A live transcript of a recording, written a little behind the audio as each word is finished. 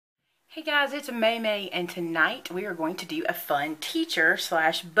Hey guys, it's May and tonight we are going to do a fun teacher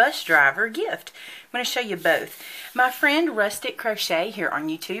slash bus driver gift. I'm going to show you both. My friend Rustic Crochet here on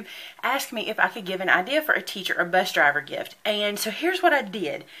YouTube asked me if I could give an idea for a teacher or bus driver gift. And so here's what I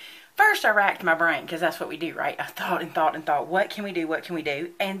did. First I racked my brain because that's what we do, right? I thought and thought and thought, what can we do, what can we do?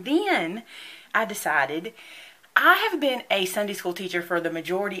 And then I decided I have been a Sunday school teacher for the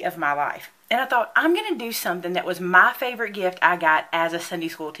majority of my life. And I thought, I'm going to do something that was my favorite gift I got as a Sunday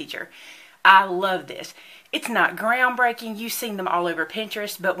school teacher. I love this. It's not groundbreaking. You've seen them all over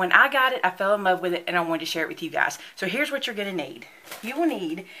Pinterest. But when I got it, I fell in love with it and I wanted to share it with you guys. So here's what you're going to need. You will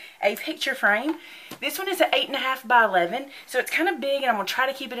need a picture frame. This one is an 8.5 by 11. So it's kind of big and I'm going to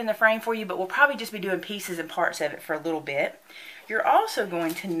try to keep it in the frame for you. But we'll probably just be doing pieces and parts of it for a little bit. You're also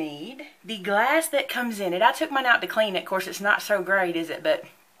going to need the glass that comes in it. I took mine out to clean it. Of course, it's not so great, is it? But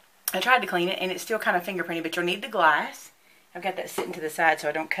I tried to clean it and it's still kind of fingerprinty, but you'll need the glass. I've got that sitting to the side so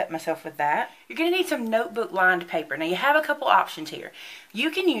I don't cut myself with that. You're going to need some notebook lined paper. Now you have a couple options here.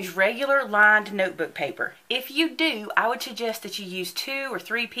 You can use regular lined notebook paper. If you do, I would suggest that you use 2 or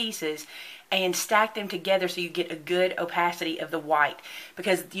 3 pieces and stack them together so you get a good opacity of the white.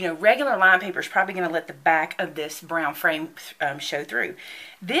 Because, you know, regular lined paper is probably going to let the back of this brown frame show through.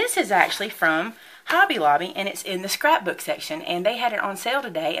 This is actually from Hobby Lobby and it's in the scrapbook section and they had it on sale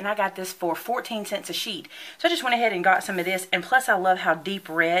today and I got this for 14 cents a sheet. So I just went ahead and got some of this, and plus I love how deep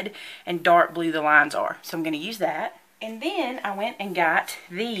red and dark blue the lines are. So I'm going to use that. And then I went and got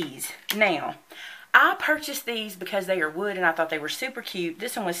these. Now, I purchased these because they are wood and I thought they were super cute.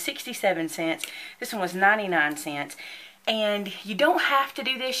 This one was 67 cents. This one was 99 cents. And you don't have to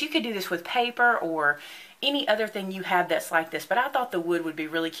do this. You could do this with paper or any other thing you have that's like this. But I thought the wood would be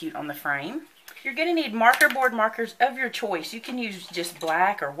really cute on the frame. You're going to need marker board markers of your choice. You can use just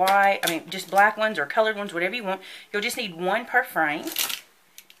black or white. I mean, just black ones or colored ones, whatever you want. You'll just need 1 per frame.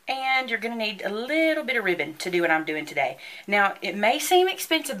 And you're going to need a little bit of ribbon to do what I'm doing today. Now, it may seem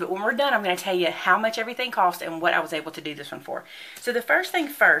expensive, but when we're done, I'm going to tell you how much everything cost and what I was able to do this one for. So the first thing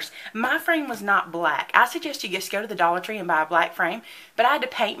first, my frame was not black. I suggest you just go to the Dollar Tree and buy a black frame, but I had to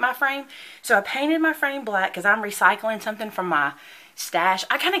paint my frame. So I painted my frame black because I'm recycling something from my stash.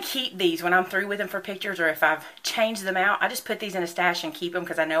 I kind of keep these when I'm through with them for pictures, or if I've changed them out, I just put these in a stash and keep them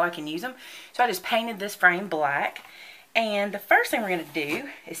because I know I can use them. So I just painted this frame black. And the first thing we're going to do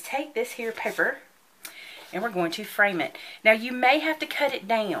is take this here paper and we're going to frame it. Now you may have to cut it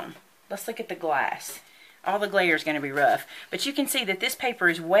down. Let's look at the glass. All the glare is going to be rough, but you can see that this paper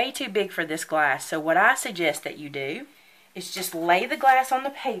is way too big for this glass. So what I suggest that you do is just lay the glass on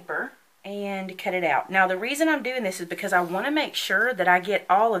the paper and cut it out. Now the reason I'm doing this is because I want to make sure that I get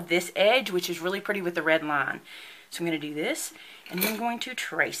all of this edge, which is really pretty with the red line. So I'm going to do this and then I'm going to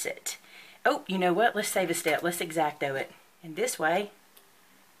trace it. Oh, you know what? Let's save a step. Let's X-Acto it. And this way,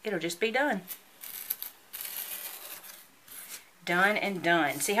 it'll just be done. Done and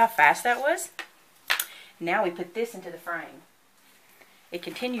done. See how fast that was? Now we put this into the frame. It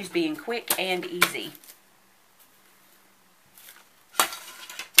continues being quick and easy.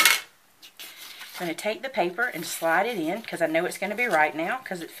 I'm going to take the paper and slide it in because I know it's going to be right now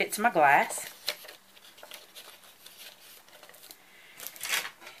because it fits my glass.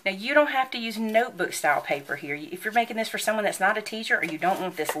 Now you don't have to use notebook style paper here. If you're making this for someone that's not a teacher or you don't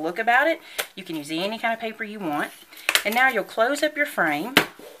want this look about it, you can use any kind of paper you want. And now you'll close up your frame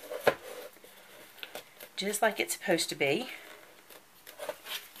just like it's supposed to be.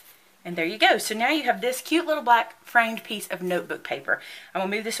 And there you go. So now you have this cute little black framed piece of notebook paper. I'm going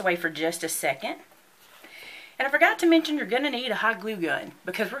to move this away for just a second. And I forgot to mention you're going to need a hot glue gun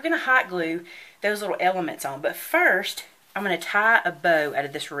because we're going to hot glue those little elements on. But first, I'm going to tie a bow out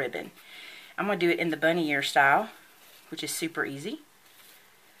of this ribbon. I'm going to do it in the bunny ear style, which is super easy.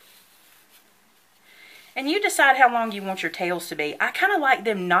 And you decide how long you want your tails to be. I kind of like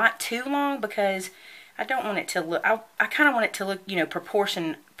them not too long because I don't want it to look, I kind of want it to look, you know,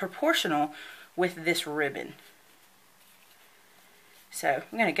 proportional with this ribbon. So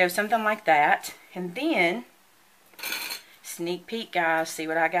I'm going to go something like that. And then, sneak peek guys, see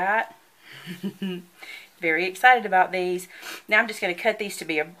what I got? Very excited about these. Now I'm just going to cut these to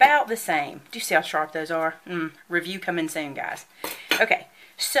be about the same. Do you see how sharp those are? Review coming soon, guys. Okay,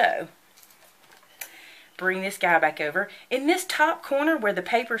 so bring this guy back over. In this top corner where the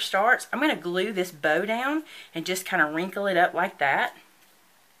paper starts, I'm going to glue this bow down and just kind of wrinkle it up like that.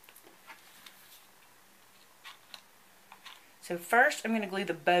 So first I'm going to glue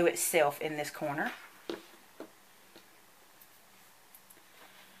the bow itself in this corner.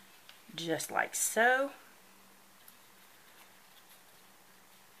 Just like so.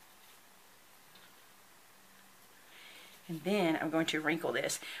 And then I'm going to wrinkle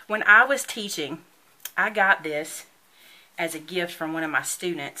this. When I was teaching, I got this as a gift from one of my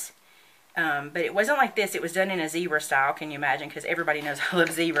students. But it wasn't like this. It was done in a zebra style, can you imagine? Because everybody knows I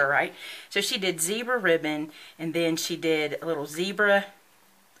love zebra, right? So she did zebra ribbon, and then she did a little zebra,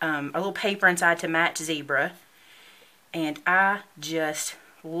 a little paper inside to match zebra. And I just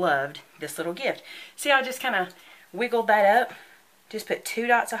loved this little gift. See how I just kind of wiggled that up? Just put 2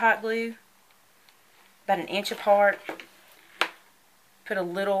 dots of hot glue, about 1 inch apart. Put a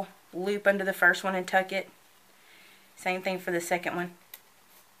little loop under the first one and tuck it. Same thing for the second one.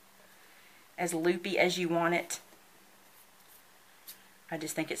 As loopy as you want it. I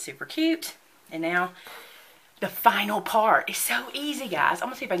just think it's super cute. And now the final part is so easy, guys. I'm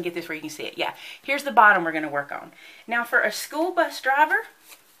going to see if I can get this where you can see it. Yeah, here's the bottom we're going to work on. Now for a school bus driver,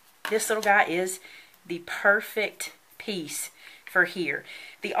 this little guy is the perfect piece for here.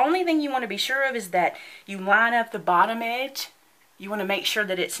 The only thing you want to be sure of is that you line up the bottom edge. You want to make sure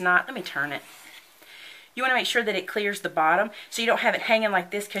that it's not, let me turn it. You want to make sure that it clears the bottom so you don't have it hanging like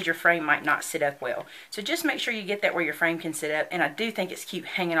this because your frame might not sit up well. So just make sure you get that where your frame can sit up. And I do think it's cute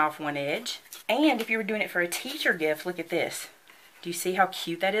hanging off one edge. And if you were doing it for a teacher gift, look at this. Do you see how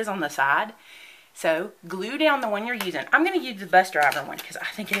cute that is on the side? So glue down the one you're using. I'm going to use the bus driver one because I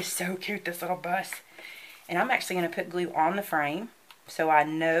think it is so cute, this little bus. And I'm actually going to put glue on the frame so I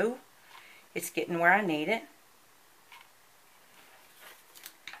know it's getting where I need it.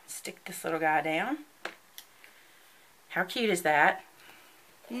 Stick this little guy down. How cute is that?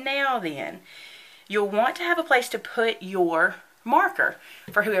 Now then, you'll want to have a place to put your marker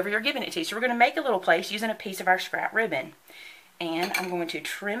for whoever you're giving it to. So we're going to make a little place using a piece of our scrap ribbon. And I'm going to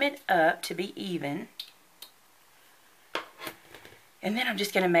trim it up to be even. And then I'm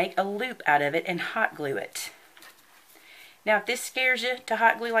just going to make a loop out of it and hot glue it. Now if this scares you to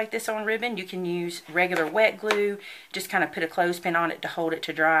hot glue like this on ribbon, you can use regular wet glue. Just kind of put a clothespin on it to hold it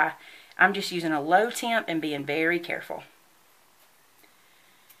to dry. I'm just using a low temp and being very careful.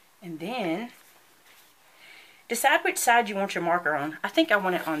 And then decide which side you want your marker on. I think I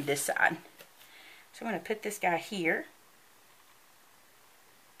want it on this side. So I'm going to put this guy here,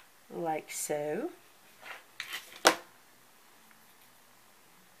 like so.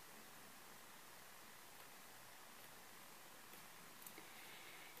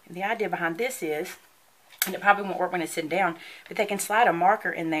 And the idea behind this is, and it probably won't work when it's sitting down, but they can slide a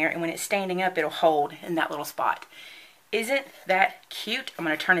marker in there, and when it's standing up, it'll hold in that little spot. Isn't that cute? I'm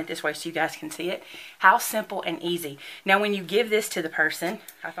going to turn it this way so you guys can see it. How simple and easy. Now when you give this to the person,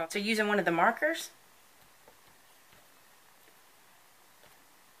 so using one of the markers,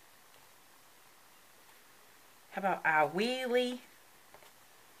 how about I really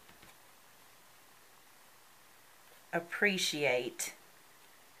appreciate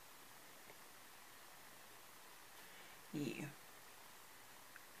you.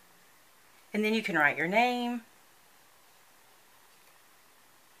 And then you can write your name.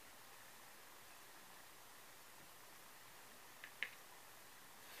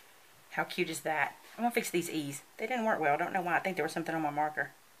 How cute is that? I'm going to fix these E's. They didn't work well. I don't know why. I think there was something on my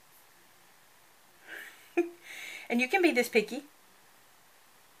marker. And you can be this picky.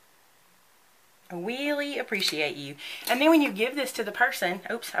 I really appreciate you. And then when you give this to the person,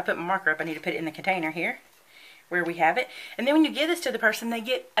 oops, I put my marker up. I need to put it in the container here where we have it. And then when you give this to the person, they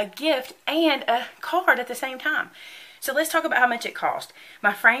get a gift and a card at the same time. So let's talk about how much it cost.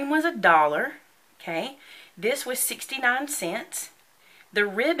 My frame was $1. Okay. This was 69 cents. The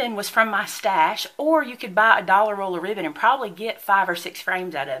ribbon was from my stash, or you could buy a $1 roll of ribbon and probably get 5 or 6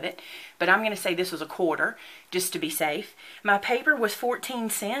 frames out of it. But I'm going to say this was $0.25, just to be safe. My paper was 14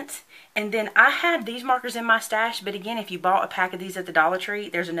 cents. And then I had these markers in my stash, but again, if you bought a pack of these at the Dollar Tree,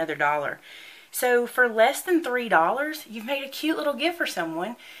 there's another $1. So for less than $3, you've made a cute little gift for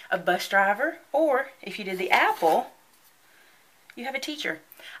someone, a bus driver, or if you did the apple, you have a teacher.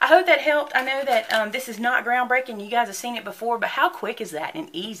 I hope that helped. I know that this is not groundbreaking. You guys have seen it before, but how quick is that and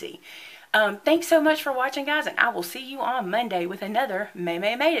easy? Thanks so much for watching, guys, and I will see you on Monday with another May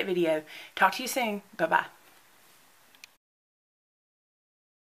May Made It video. Talk to you soon. Bye-bye.